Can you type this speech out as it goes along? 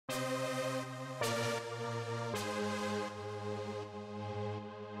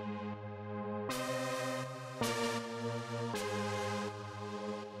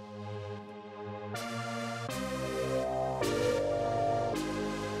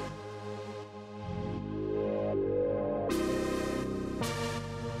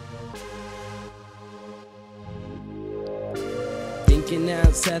Thinking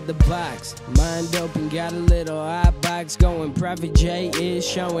outside the box, mind open, got a little hot box going. Prophet J is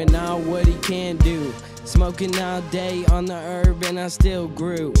showing all what he can do. Smoking all day on the herb and I still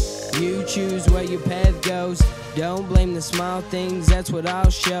grew. You choose where your path goes. Don't blame the small things, that's what I'll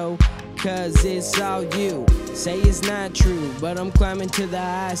show. Cause it's all you. Say it's not true, but I'm climbing to the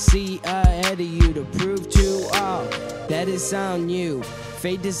high seat ahead of you to prove to all that it's on you.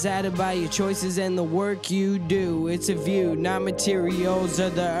 Fate decided by your choices and the work you do. It's a view, not materials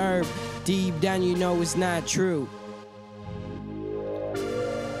or the herb. Deep down you know it's not true.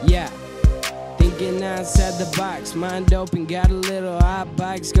 Yeah. Thinking outside the box, mind open, got a little hot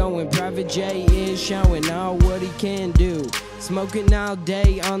box going. Prophet J is showing all what he can do. Smoking all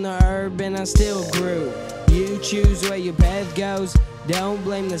day on the herb and I still grew. You choose where your path goes. Don't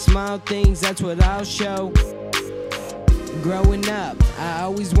blame the small things, that's what I'll show. Growing up, I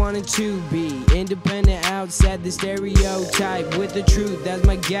always wanted to be independent outside the stereotype. With the truth, that's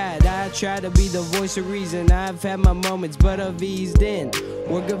my guide. I try to be the voice of reason. I've had my moments, but I've eased in.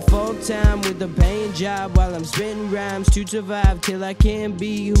 Working full time with a paying job while I'm spitting rhymes to survive till I can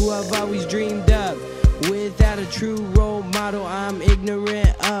be who I've always dreamed of. Without a true role model, I'm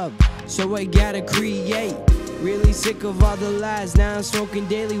ignorant of. So I gotta create. Really sick of all the lies. Now I'm smoking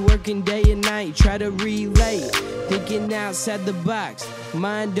daily, working day and night. Try to relate. Thinking outside the box,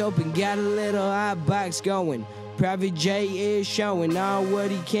 mind open, got a little hot box going. Prophet J is showing all what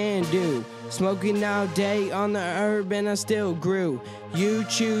he can do. Smoking all day on the herb and I still grew. You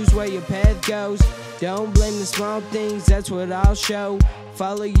choose where your path goes. Don't blame the small things, that's what I'll show.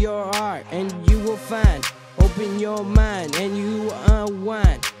 Follow your heart and you will find. Open your mind and you will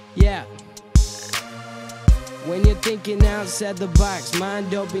unwind. Yeah. When you're thinking outside the box,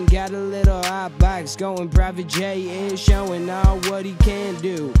 mind open, got a little hot box going. Prophet J is showing all what he can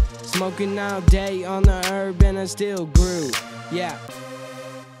do. Smoking all day on the herb and I still grew. Yeah.